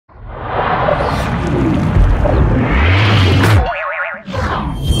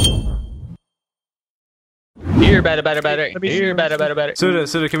Here, batter. Here, batter.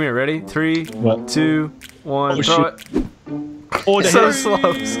 Suda, come here. Ready? 3, What? 2, 1. Oh, throw shit. it. Oh, So slow.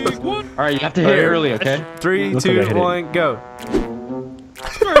 Alright, you have to hit it early, okay? 3, Looks like I 2, hit it. 1, go.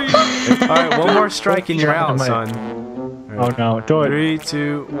 Alright, one more strike and you're out, son. Oh no, do it. 3,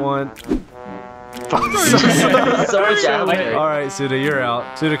 2, 1. So much out there. Alright, Suda, you're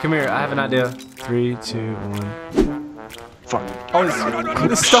out. Suda, come here. I have an idea. 3, 2, 1. Fuck. Oh,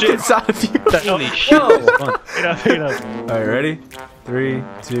 it's stuck inside of you. Holy shit. Get up. Alright, ready? 3,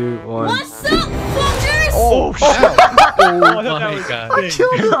 2, 1. What's up, fuckers? Oh shit! Oh my god.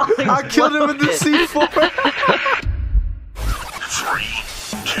 I killed him with the C4. 3,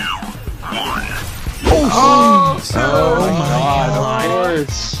 2, 1. Oh, my God.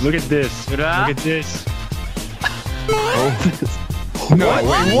 Look at this. Look at this. No, wait,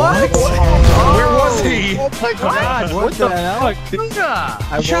 what? where was he? Oh my god, what the fuck?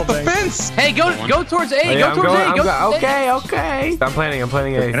 Yeah. Shut the fence! Hey, go towards A. Yeah, Go towards A. Go towards A. Okay. I'm planning A.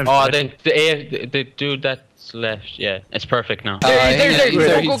 Oh, the dude that's left. Yeah, it's perfect now.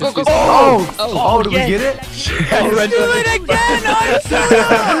 There. Go. Oh, did we get it? Do it again!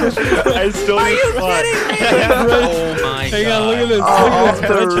 I stole Are you spot. kidding me? Oh my god. Hang on, look at this. Off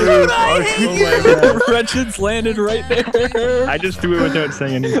the roof. I hate you. Wretched's landed right there. I just threw it without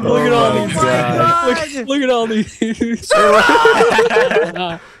saying anything. Look at all my these. God. Look at all these.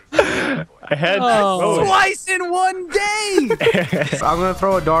 I had Twice in one day. I'm gonna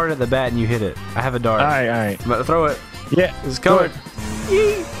throw a dart at the bat and you hit it. I have a dart. Alright. I'm about to throw it. Yeah, It's coming.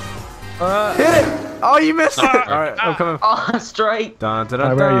 Hit it! Oh, you missed it! Alright, I'm coming. Oh, straight. Dun, dun,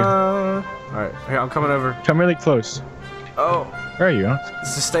 Alright, dun, where are you? dun. Alright, here, I'm coming over. Come really close. Oh, Where are you?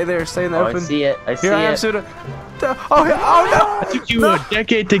 just stay there, stay in the Oh, I open. see it. I see Here I am, it. Suda. Oh, It took you a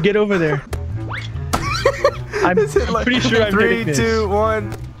decade to get over there. I'm pretty sure I'm hitting 3, this. 2,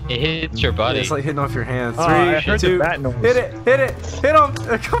 1. It hits your body. It's like hitting off your hands. Oh, I 3, heard the 2, bat noise. hit it, hit him. I'm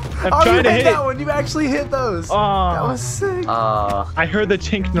Oh, you trying to hit hit that it. one. You actually hit those. That Oh, was sick. I heard the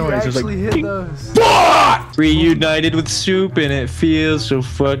tink You noise. It was actually like, hit those. Reunited with soup and it feels so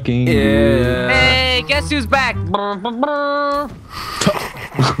fucking Yeah. Hey, guess who's back? What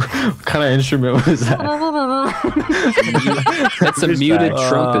kind of instrument was that? That's a Who's muted back?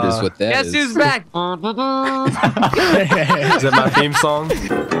 trumpet is what that Guess is. who's back? Is that my theme song?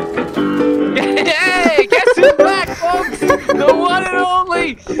 Hey, guess who's back, folks? The one and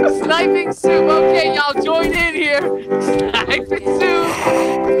only Sniping Soup. Okay, y'all join in here. Sniping Soup.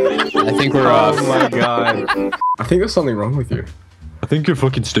 I think we're off. Oh my god. I think there's something wrong with you. I think you're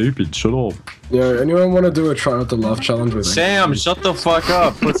fucking stupid. Shut up. Yeah, anyone want to do a try not to laugh challenge with me? Sam, shut the fuck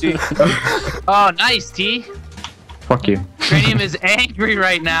up, pussy. Oh, nice, T. fuck you. Tranium is angry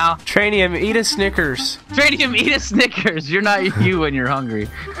right now. Tranium, eat a Snickers. Tranium, eat a Snickers. You're not you when you're hungry.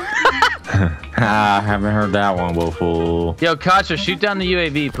 I haven't heard that one before. Yo, Katja, shoot down the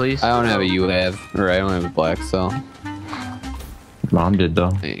UAV, please. I don't have a UAV, or I don't have a black cell. Mom did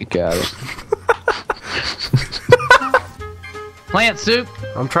though. You got it. Plant Soup.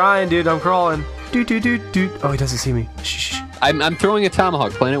 I'm trying, dude. I'm crawling. Doot. Oh, he doesn't see me. Shh. I'm throwing a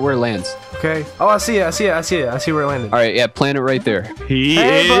tomahawk. Plant it where it lands. Okay. Oh, I see it. I see where it landed. All right, yeah, plant it right there. He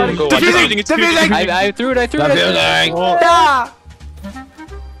Hey, buddy. is. Defusing! I threw it. Ah!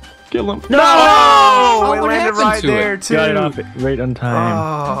 Kill him. No! Oh, it what landed happened right to there, it? too. Got it off right on time.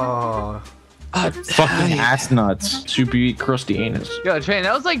 Oh. Fucking ass nuts. Super eat crusty anus. Yo, Train,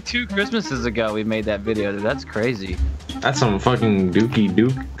 that was like 2 Christmases ago we made that video. Dude. That's crazy. That's some fucking dookie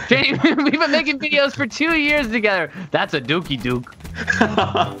duke. Train, we've been making videos for 2 years together. That's a dookie duke.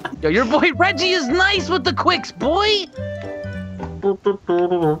 Yo, your boy Reggie is nice with the quicks, boy.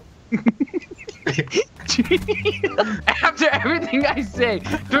 After everything I say.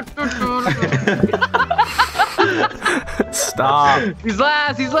 Stop. He's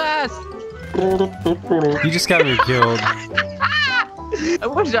last. You just got me killed. I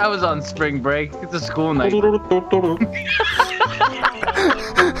wish I was on spring break. It's a school night.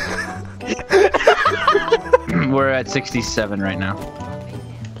 We're at 67 right now.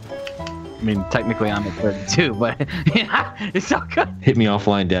 I mean, technically I'm at 32, but yeah, it's all good. Hit me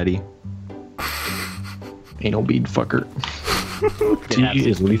offline, daddy. Anal bead fucker. T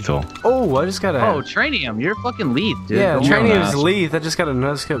is lethal. Oh, I just got a... Oh, Tranium, you're fucking lead, dude. yeah, Come on. Tranium's lethal. I just got a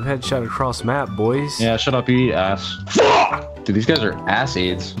no-scope headshot across map, boys. Yeah, shut up, you eat ass. Dude, these guys are ass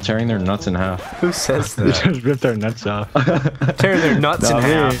aids, tearing their nuts in half. Who says They that? just ripped our nuts off. Tearing their nuts in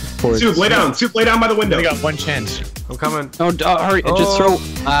half. Soup, lay down. Soup, lay down by the window. We got one chance. I'm coming. Oh, hurry! Just throw.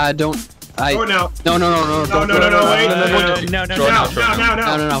 Don't. Throw it now. No. No, wait. No.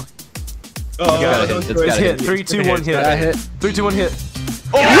 No. Oh, Gotta hit. It's It's gotta hit. hit. 3, 2, 1 hit. Gotta hit. 3, 2, 1 hit.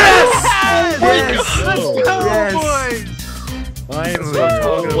 Yes! Yes! Let's go, Yes. boys! Finally.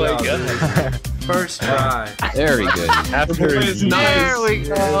 Oh my god. First try. Very good. After It's nice. There we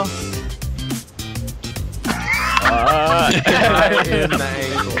go. Right in the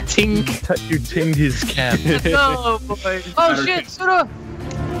ankle. Tink. You tinged his cap. Let's go, boys. Oh shit, Suda!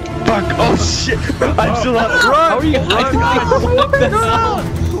 Fuck. Oh shit. I'm still up. Run! How are you? You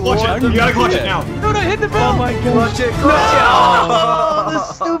gotta clutch it now. Suda, hit the bell! Oh my god. Clutch it, clutch it! Oh, the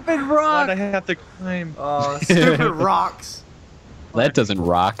stupid rock! Why'd I have to climb? Oh, stupid rocks. That doesn't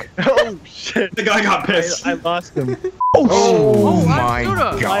rock. Oh shit. The guy got pissed. I lost him. Oh my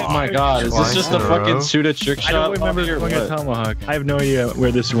Suda. Oh my god, is this just a fucking Suda trick I shot? don't remember throwing a tomahawk. I have no idea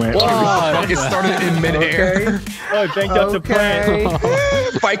where this went. It started in midair. Oh, it banked up the Okay. plane.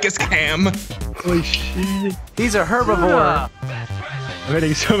 Ficus cam. Holy shit. He's a herbivore. I'm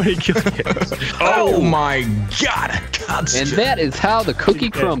getting so many kill cams. Oh my god. And that is how the cookie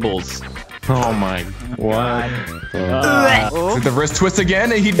crumbles. Oh my, what? Oh. The wrist twist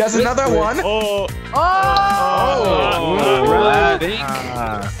again, and he does another one. Oh.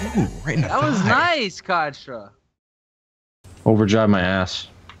 Right in the That was thigh. nice, Kasha. Overdrive my ass.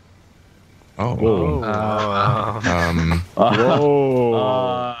 Oh. Oh. Um. Whoa.